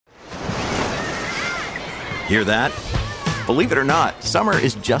Hear that? Believe it or not, summer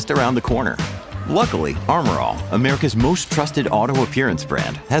is just around the corner. Luckily, Armor All, America's most trusted auto appearance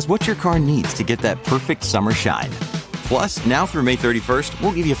brand, has what your car needs to get that perfect summer shine. Plus, now through May 31st,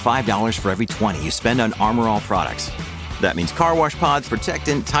 we'll give you $5 for every $20 you spend on Armor All products. That means car wash pods,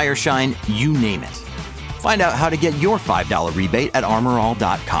 protectant, tire shine, you name it. Find out how to get your $5 rebate at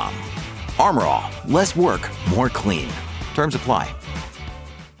armorall.com. Armor All, less work, more clean. Terms apply.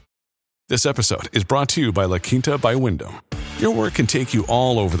 This episode is brought to you by La Quinta by Wyndham. Your work can take you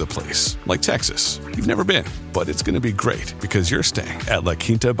all over the place, like Texas. You've never been, but it's going to be great because you're staying at La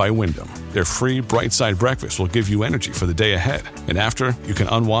Quinta by Wyndham. Their free Bright Side breakfast will give you energy for the day ahead. And after, you can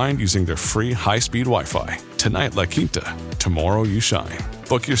unwind using their free high-speed Wi-Fi. Tonight, La Quinta. Tomorrow, you shine.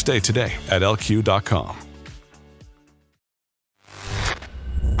 Book your stay today at LQ.com.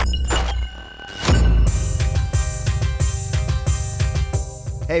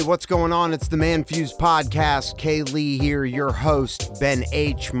 Hey, what's going on? It's the Man Fuse Podcast. Kay Lee here, your host. Ben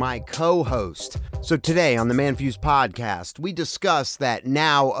H., my co-host. So today on the Man Fuse Podcast, we discuss that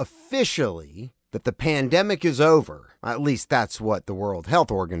now officially that the pandemic is over. At least that's what the World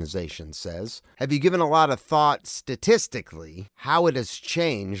Health Organization says. Have you given a lot of thought statistically how it has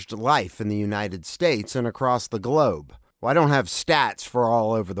changed life in the United States and across the globe? Well, I don't have stats for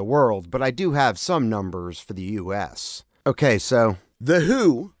all over the world, but I do have some numbers for the U.S. Okay, so the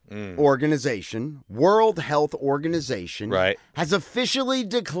WHO organization, World Health Organization, has officially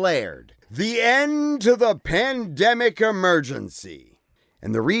declared the end to the pandemic emergency.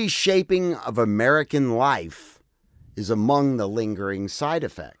 And the reshaping of American life is among the lingering side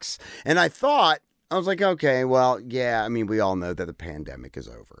effects. And I was like, okay, well, yeah, I mean, we all know that the pandemic is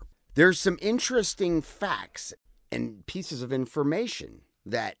over. There's some interesting facts and pieces of information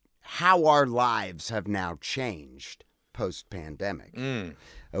that how our lives have now changed post-pandemic.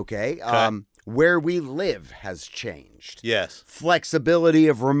 Okay. Where we live has changed. Yes. Flexibility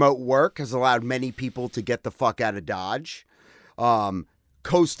of remote work has allowed many people to get the fuck out of Dodge.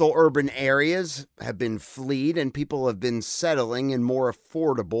 Coastal urban areas have been fleed and people have been settling in more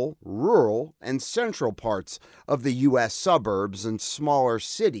affordable, rural, and central parts of the U.S. suburbs, and smaller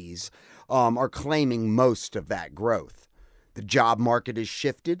cities are claiming most of that growth. The job market has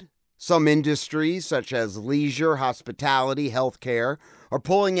shifted. Some industries, such as leisure, hospitality, healthcare, are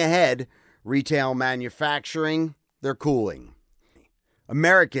pulling ahead. Retail, manufacturing, they're cooling.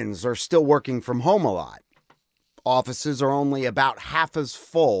 Americans are still working from home a lot. Offices are only about half as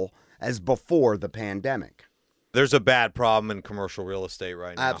full as before the pandemic. There's a bad problem in commercial real estate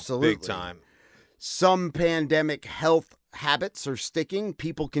right now. Absolutely. Big time. Some pandemic health habits are sticking.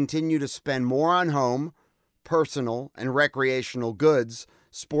 People continue to spend more on home, personal, and recreational goods,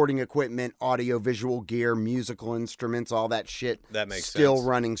 sporting equipment, audio-visual gear, musical instruments, all that shit. That makes still sense.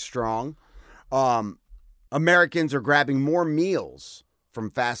 Running strong. Americans are grabbing more meals from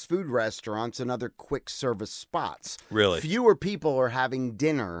fast food restaurants and other quick service spots. Really? Fewer people are having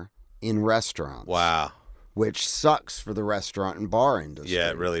dinner in restaurants. Wow. Which sucks for the restaurant and bar industry. Yeah,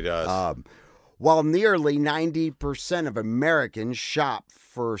 it really does. While nearly 90% of Americans shop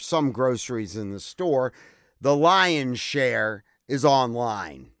for some groceries in the store, the lion's share is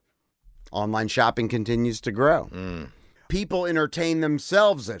online. Online shopping continues to grow. People entertain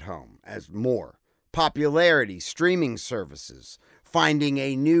themselves at home as more. Popularity, streaming services, finding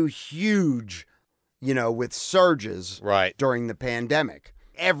a new huge, with surges during the pandemic.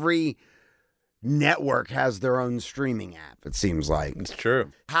 Every network has their own streaming app, it seems like. It's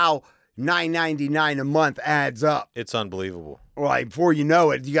true. How $9.99 a month adds up. It's unbelievable. Like, before you know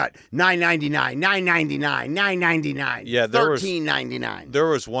it, you got $9.99, $9.99, $9.99, yeah, $13.99. There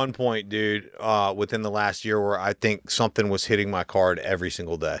was one point, dude, within the last year where I think something was hitting my card every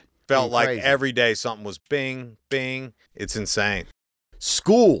single day. Felt like every day something was bing, bing. It's insane.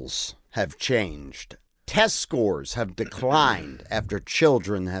 Schools have changed. Test scores have declined after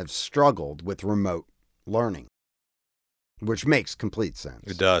children have struggled with remote learning, which makes complete sense.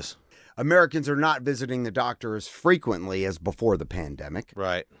 It does. Americans are not visiting the doctor as frequently as before the pandemic.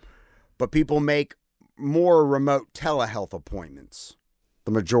 Right. But people make more remote telehealth appointments,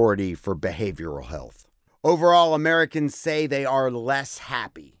 the majority for behavioral health. Overall, Americans say they are less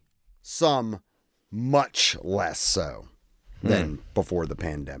happy, some much less so than before the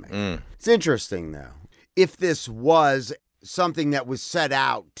pandemic. It's interesting, though. If this was something that was set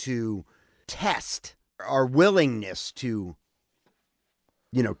out to test our willingness to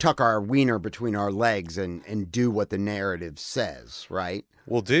tuck our wiener between our legs and do what the narrative says, right?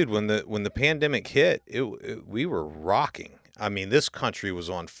 Well, dude, when the pandemic hit, we were rocking. I mean, this country was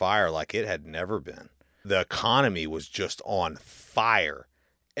on fire like it had never been. The economy was just on fire.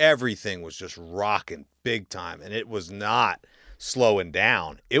 everything was just rocking big time. And it was not slowing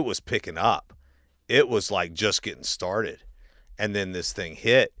down. It was picking up. It was like just getting started. And then this thing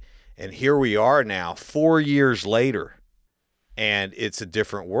hit. And here we are now, 4 years later. And it's a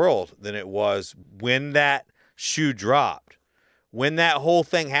different world than it was when that shoe dropped. When that whole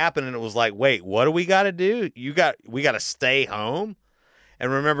thing happened and it was like, wait, what do we got to do? We got to stay home.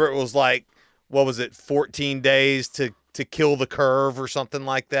 And remember, it was like, what was it, 14 days to kill the curve or something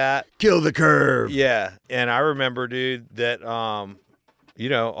like that? Kill the curve. Yeah. And I remember, dude, that, all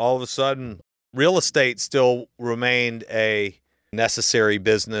of a sudden, real estate still remained a necessary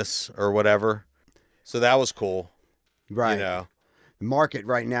business or whatever. So that was cool. Right. The market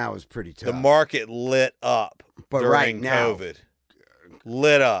right now is pretty tough. The market lit up during right now, COVID.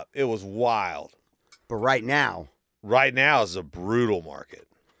 Lit up. It was wild. But right now is a brutal market.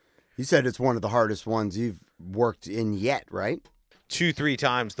 You said it's one of the hardest ones you've worked in yet, right? 2-3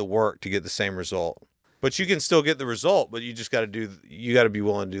 times the work to get the same result. But you can still get the result, but you just got to be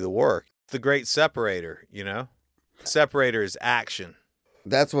willing to do the work. The great separator, Separator is action.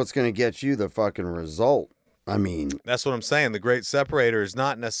 That's what's going to get you the fucking result. I mean, that's what I'm saying. The great separator is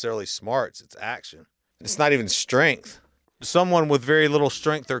not necessarily smarts, it's action. It's not even strength. Someone with very little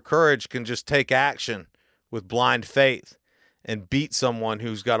strength or courage can just take action with blind faith and beat someone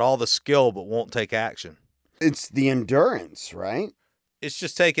who's got all the skill but won't take action. It's the endurance, right? It's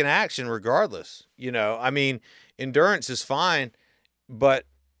just taking action regardless. Endurance is fine, but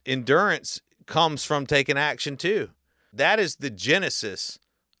endurance comes from taking action too. That is the genesis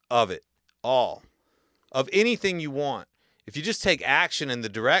of it all. Of anything you want. If you just take action in the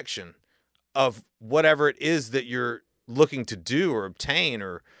direction of whatever it is that you're looking to do or obtain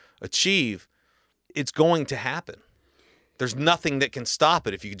or achieve, it's going to happen. There's nothing that can stop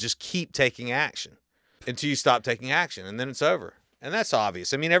it if you just keep taking action until you stop taking action, and then it's over. And that's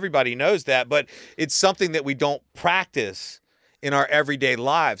obvious. I mean, everybody knows that, but it's something that we don't practice in our everyday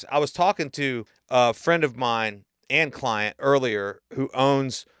lives. I was talking to a friend of mine and client earlier who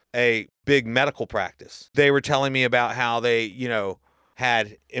owns a big medical practice. They were telling me about how they,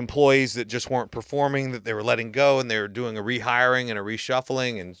 had employees that just weren't performing, that they were letting go, and they were doing a rehiring and a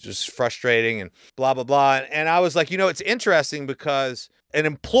reshuffling, and just frustrating and blah, blah, blah. And I was like, it's interesting because an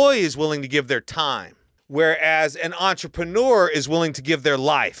employee is willing to give their time, whereas an entrepreneur is willing to give their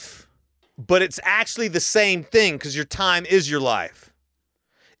life. But it's actually the same thing because your time is your life.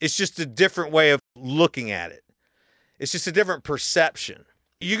 It's just a different way of looking at it. It's just a different perception.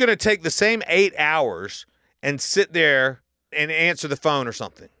 You're going to take the same 8 hours and sit there and answer the phone or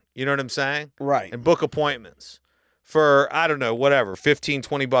something. You know what I'm saying? Right. And book appointments for, I don't know, whatever,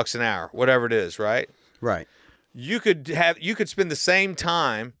 $15-20 an hour, whatever it is, right? Right. You could spend the same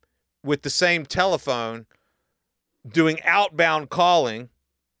time with the same telephone doing outbound calling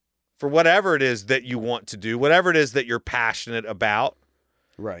for whatever it is that you want to do, whatever it is that you're passionate about.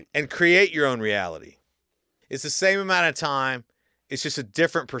 Right. And create your own reality. It's the same amount of time. It's just a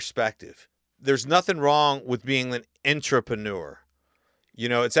different perspective. There's nothing wrong with being an intrapreneur.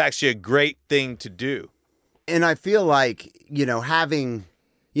 It's actually a great thing to do. And I feel like, having,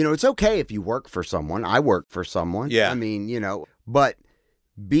 it's okay if you work for someone. I work for someone. Yeah. I mean, but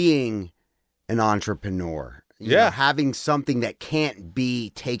being an entrepreneur, having something that can't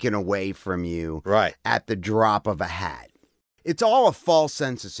be taken away from you right at the drop of a hat. It's all a false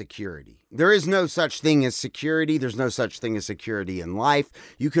sense of security. There is no such thing as security. There's no such thing as security in life.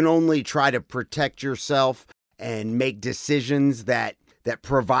 You can only try to protect yourself and make decisions that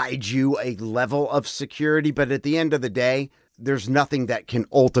provide you a level of security. But at the end of the day, there's nothing that can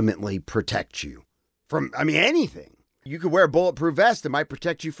ultimately protect you from, anything. You could wear a bulletproof vest. It might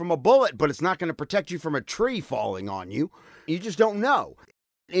protect you from a bullet, but it's not going to protect you from a tree falling on you. You just don't know.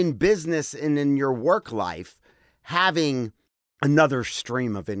 In business and in your work life, having another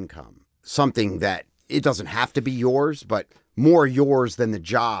stream of income, something that it doesn't have to be yours, but more yours than the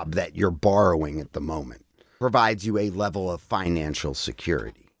job that you're borrowing at the moment, provides you a level of financial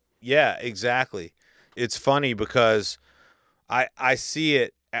security. Yeah, exactly. It's funny because I see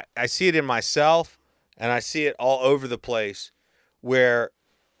it in myself, and I see it all over the place where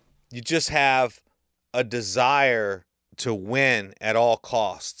you just have a desire to win at all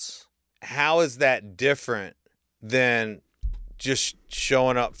costs. How is that different than just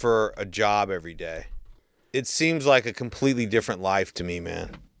showing up for a job every day? It seems like a completely different life to me,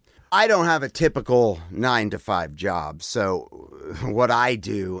 man. I don't have a typical 9-to-5 job, so what I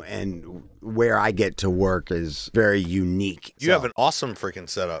do and where I get to work is very unique. You have an awesome freaking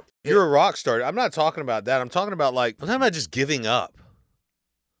setup. You're a rock star. I'm not talking about that. I'm talking about just giving up.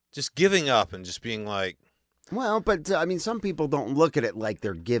 Just giving up and just being like, Well, but I mean, some people don't look at it like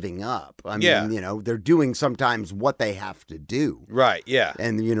they're giving up. I mean, Yeah. they're doing sometimes what they have to do. Right, yeah.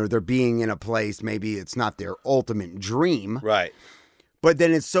 And, they're being in a place, maybe it's not their ultimate dream. Right, But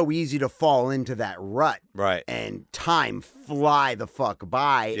then it's so easy to fall into that rut. right. And time fly the fuck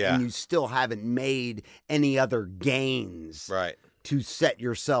by. Yeah. And you still haven't made any other gains. Right. To set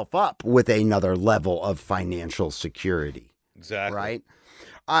yourself up with another level of financial security. Exactly. Right?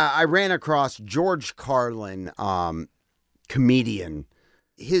 I ran across George Carlin, comedian.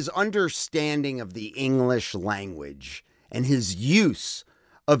 His understanding of the English language and his use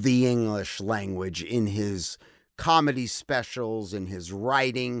of the English language in his comedy specials and his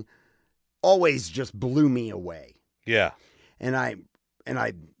writing always just blew me away. Yeah. And I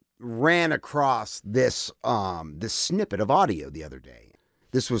ran across this snippet of audio the other day.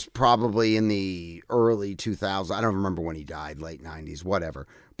 This was probably in the early 2000s. I don't remember when he died, late 90s, whatever.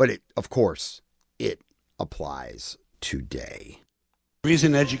 But of course, it applies today. The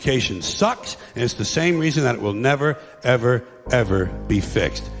reason education sucks, and it's the same reason that it will never, ever, ever be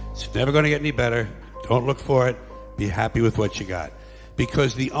fixed. It's never going to get any better. Don't look for it. Be happy with what you got.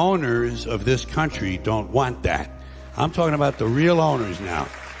 Because the owners of this country don't want that. I'm talking about the real owners now.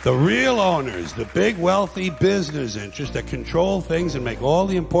 The real owners, the big wealthy business interests that control things and make all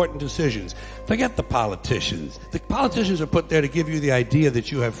the important decisions. Forget the politicians. The politicians are put there to give you the idea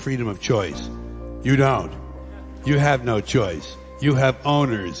that you have freedom of choice. You don't. You have no choice. You have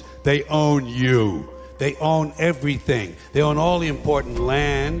owners. They own you. They own everything. They own all the important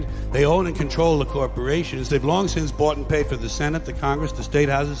land. They own and control the corporations. They've long since bought and paid for the Senate, the Congress, the state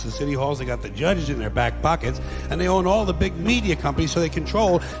houses, the city halls. They got the judges in their back pockets. And they own all the big media companies, so they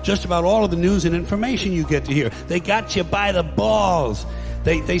control just about all of the news and information you get to hear. They got you by the balls.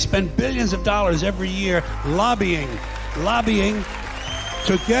 They spend billions of dollars every year lobbying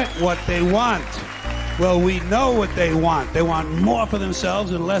to get what they want. Well, we know what they want. They want more for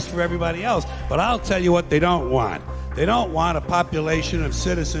themselves and less for everybody else. But I'll tell you what they don't want. They don't want a population of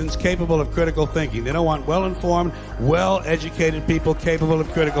citizens capable of critical thinking. They don't want well-informed, well-educated people capable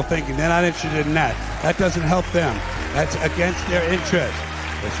of critical thinking. They're not interested in that. That doesn't help them. That's against their interest.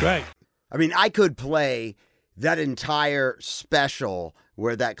 That's right. I mean, I could play that entire special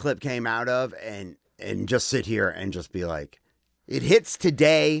where that clip came out of and just sit here and just be like, it hits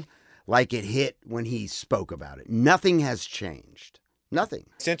today like it hit when he spoke about it. Nothing has changed. Nothing.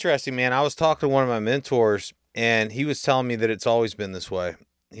 It's interesting, man. I was talking to one of my mentors, and he was telling me that it's always been this way.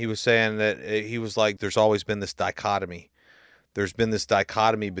 He was saying that he was like, there's always been this dichotomy. There's been this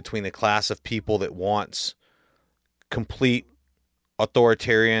dichotomy between a class of people that wants complete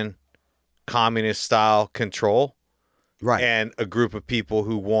authoritarian, communist-style control, Right. and a group of people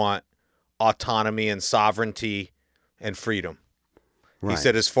who want autonomy and sovereignty and freedom. Right. He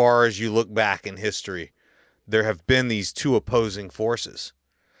said, as far as you look back in history, there have been these two opposing forces.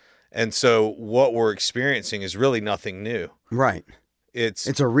 And so what we're experiencing is really nothing new. Right. It's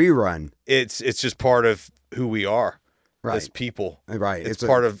a rerun. It's just part of who we are Right. as people. Right. It's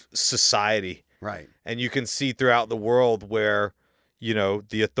part of society. Right. And you can see throughout the world where, the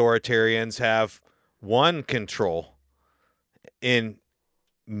authoritarians have won control in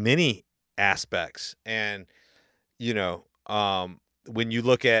many aspects. And, when you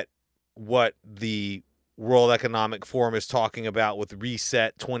look at what the World Economic Forum is talking about with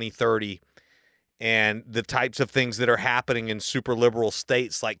Reset 2030 and the types of things that are happening in super liberal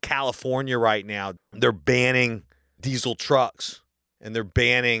states like California right now, they're banning diesel trucks and they're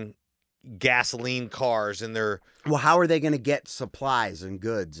banning gasoline cars, and they're... Well, how are they going to get supplies and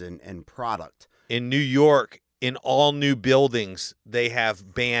goods and product? In New York, in all new buildings, they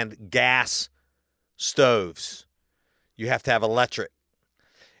have banned gas stoves. You have to have electric.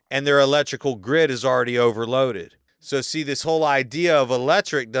 And their electrical grid is already overloaded. So see, this whole idea of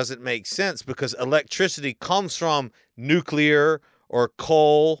electric doesn't make sense because electricity comes from nuclear or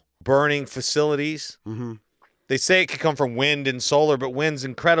coal burning facilities. Mm-hmm. They say it could come from wind and solar, but wind's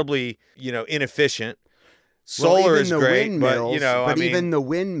incredibly, inefficient. Solar is great, but, even the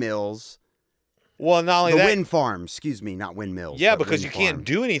windmills... Well, not only the that, wind farms, excuse me, not windmills. yeah, but because you wind can't farms.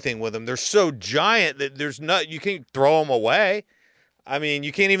 do anything with them. They're so giant that you can't throw them away. I mean,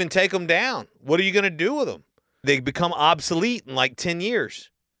 you can't even take them down. What are you going to do with them? They become obsolete in like 10 years.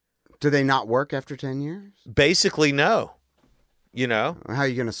 Do they not work after 10 years? Basically, no. How are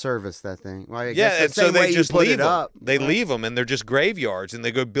you going to service that thing? Well, I Yeah, guess and the so same way they you just put leave it them. up. They leave them, and they're just graveyards, and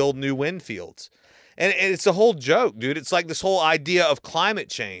they go build new wind fields. And it's a whole joke, dude. It's like this whole idea of climate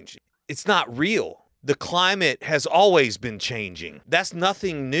change. It's not real. The climate has always been changing. That's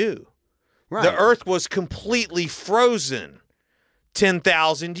nothing new. Right. The Earth was completely frozen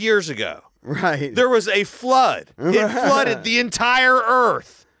 10,000 years ago. Right. There was a flood. It flooded the entire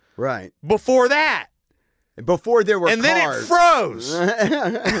earth. Right. Before that. Before there were and cars.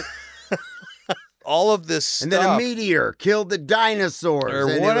 Then it froze. All of this stuff. And then a meteor killed the dinosaurs.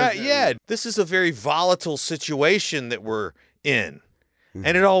 Or what? Yeah. This is a very volatile situation that we're in.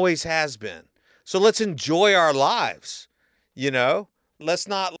 And it always has been. So let's enjoy our lives. You know? Let's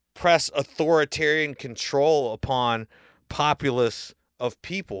not press authoritarian control upon populace of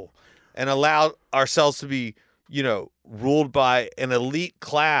people and allow ourselves to be, you know, ruled by an elite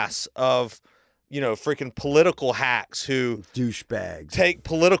class of, you know, freaking political hacks who douchebags take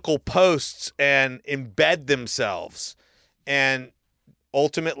political posts and embed themselves and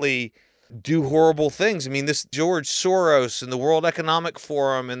ultimately do horrible things. I mean, this George Soros and the World Economic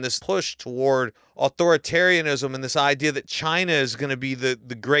Forum and this push toward authoritarianism and this idea that China is going to be the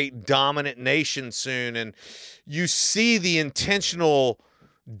great dominant nation soon. And you see the intentional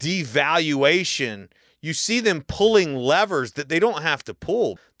devaluation. You see them pulling levers that they don't have to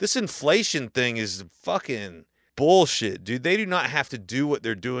pull. This inflation thing is fucking bullshit, dude. They do not have to do what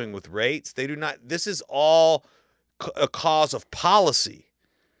they're doing with rates. They do not. This is all a cause of policy.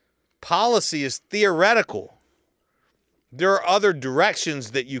 Policy is theoretical. There are other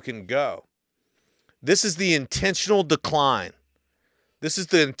directions that you can go. This is the intentional decline. This is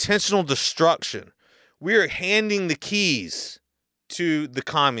the intentional destruction. We are handing the keys to the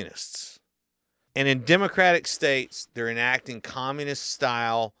communists. And in democratic states, they're enacting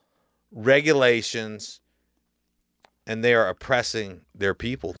communist-style regulations, and they are oppressing their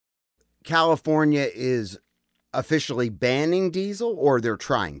people. California is officially banning diesel, or they're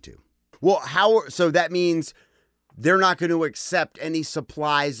trying to? Well, so that means they're not going to accept any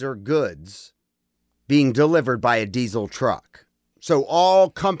supplies or goods being delivered by a diesel truck. So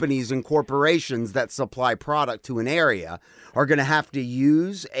all companies and corporations that supply product to an area are going to have to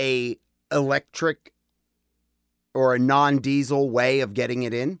use a electric or a non-diesel way of getting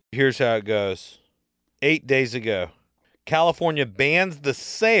it in? Here's how it goes. 8 days ago, California bans the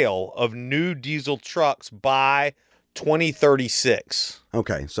sale of new diesel trucks by 2036.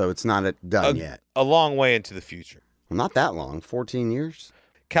 Okay, so it's not done yet. A long way into the future. Well, not that long, 14 years.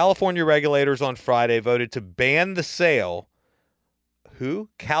 California regulators on Friday voted to ban the sale. Who?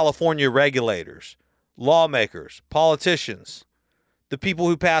 California regulators, lawmakers, politicians, the people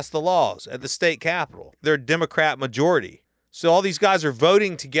who pass the laws at the state capitol. They're a Democrat majority. So all these guys are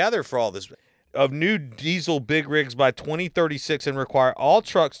voting together for all this. Of new diesel big rigs by 2036 and require all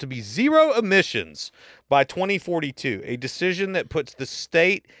trucks to be zero emissions by 2042, a decision that puts the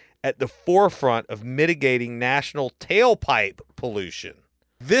state at the forefront of mitigating national tailpipe pollution.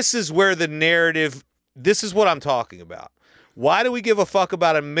 This is where the narrative, this is what I'm talking about. Why do we give a fuck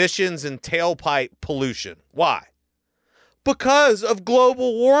about emissions and tailpipe pollution? Why? Because of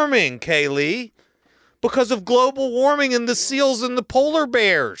global warming, Kaylee. Because of global warming and the seals and the polar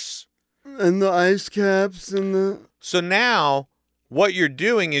bears. And the ice caps and the... So now what you're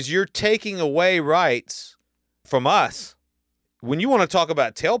doing is you're taking away rights from us. When you want to talk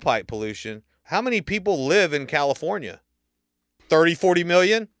about tailpipe pollution, how many people live in California? 30, 40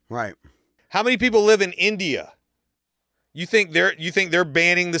 million? Right. How many people live in India? You think they're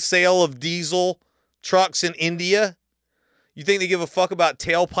banning the sale of diesel trucks in India? You think they give a fuck about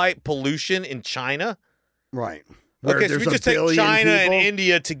tailpipe pollution in China? Right. Okay, so we just take China and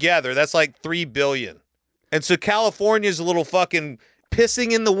India together. That's like 3 billion. And so California's a little fucking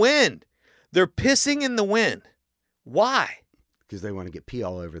pissing in the wind. They're pissing in the wind. Why? Because they want to get pee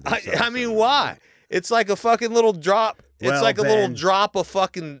all over themselves. I mean, why? It's like a fucking little drop. It's like a little drop of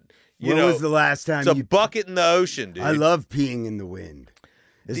fucking, when was the last time it's a bucket in the ocean, dude. I love peeing in the wind.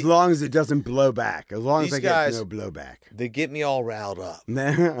 As long as it doesn't blow back. As long as I get no blowback. They get me all riled up.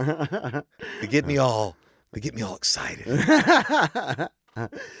 They get me all excited.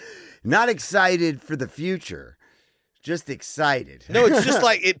 Not excited for the future. Just excited. No, it's just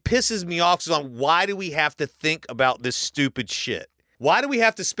like it pisses me off. So why do we have to think about this stupid shit? Why do we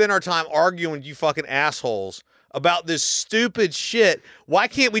have to spend our time arguing with you fucking assholes about this stupid shit? Why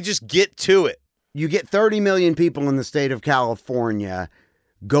can't we just get to it? You get 30 million people in the state of California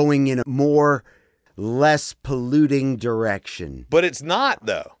going in a less polluting direction. But it's not,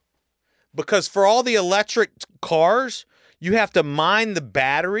 though. Because for all the electric cars, you have to mine the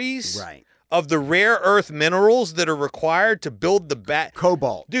batteries of the rare earth minerals that are required to build the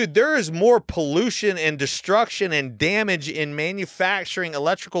cobalt. Dude, there is more pollution and destruction and damage in manufacturing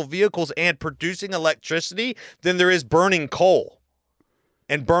electrical vehicles and producing electricity than there is burning coal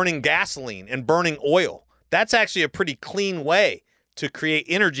and burning gasoline and burning oil. That's actually a pretty clean way to create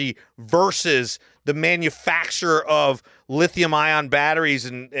energy versus the manufacture of lithium-ion batteries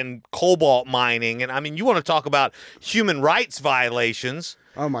and cobalt mining. And I mean, you want to talk about human rights violations.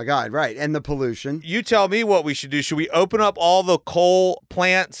 Oh my God, right. And the pollution. You tell me what we should do. Should we open up all the coal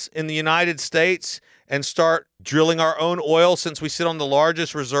plants in the United States and start drilling our own oil, since we sit on the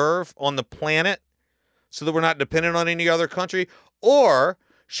largest reserve on the planet, so that we're not dependent on any other country? Or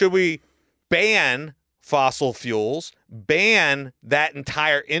should we ban fossil fuels, ban that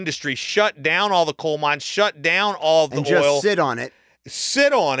entire industry, shut down all the coal mines, shut down all of the and oil, just sit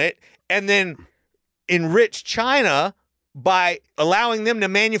on it, and then enrich China by allowing them to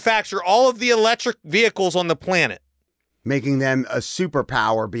manufacture all of the electric vehicles on the planet? Making them a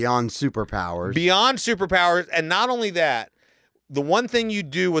superpower beyond superpowers. Beyond superpowers. And not only that, the one thing you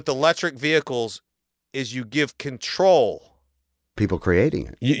do with electric vehicles is you give control. People creating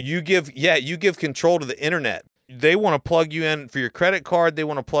it. You give control to the internet. They want to plug you in for your credit card. They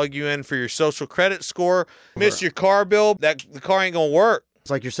want to plug you in for your social credit score. Miss your car bill, the car ain't going to work.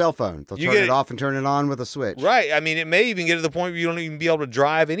 It's like your cell phone. They'll turn it off and turn it on with a switch. Right. I mean, it may even get to the point where you don't even be able to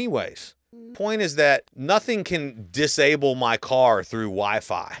drive anyways. Point is that nothing can disable my car through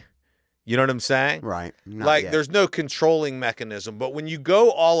Wi-Fi. You know what I'm saying? Right. There's no controlling mechanism. But when you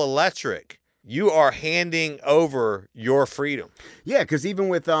go all electric, you are handing over your freedom. Yeah, because even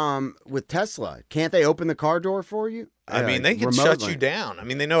with Tesla, can't they open the car door for you? I mean, they can remotely shut you down. I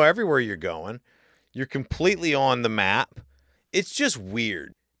mean, they know everywhere you're going. You're completely on the map. It's just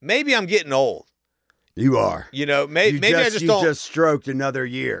weird. Maybe I'm getting old. You are. You know, maybe I just don't. You just stroked another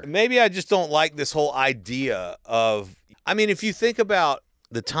year. Maybe I just don't like this whole idea of. I mean, if you think about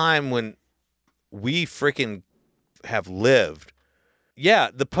the time when we freaking have lived, yeah,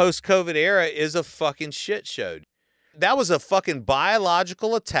 the post-COVID era is a fucking shit show. That was a fucking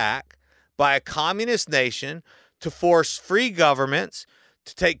biological attack by a communist nation to force free governments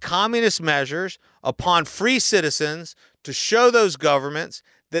to take communist measures upon free citizens to show those governments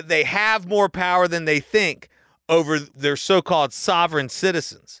that they have more power than they think over their so-called sovereign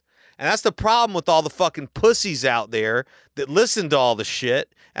citizens. And that's the problem with all the fucking pussies out there that listen to all the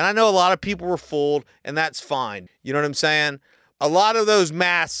shit. And I know a lot of people were fooled, and that's fine. You know what I'm saying? A lot of those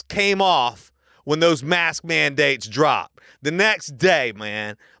masks came off when those mask mandates dropped. The next day,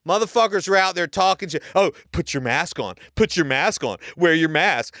 man, motherfuckers were out there talking shit. Oh, put your mask on. Put your mask on. Wear your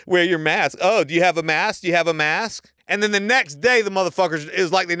mask. Wear your mask. Oh, do you have a mask? Do you have a mask? And then the next day, the motherfuckers, it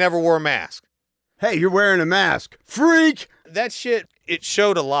was like they never wore a mask. Hey, you're wearing a mask. Freak! That shit, it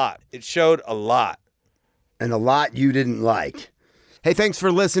showed a lot. It showed a lot. And a lot you didn't like. Hey, thanks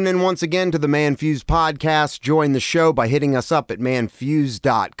for listening once again to the Man Fuse podcast. Join the show by hitting us up at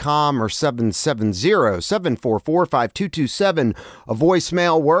manfuse.com or 770-744-5227. A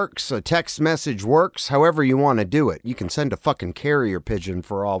voicemail works, a text message works, however you want to do it. You can send a fucking carrier pigeon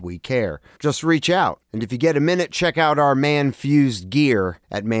for all we care. Just reach out. And if you get a minute, check out our Man Fuse gear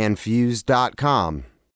at manfuse.com.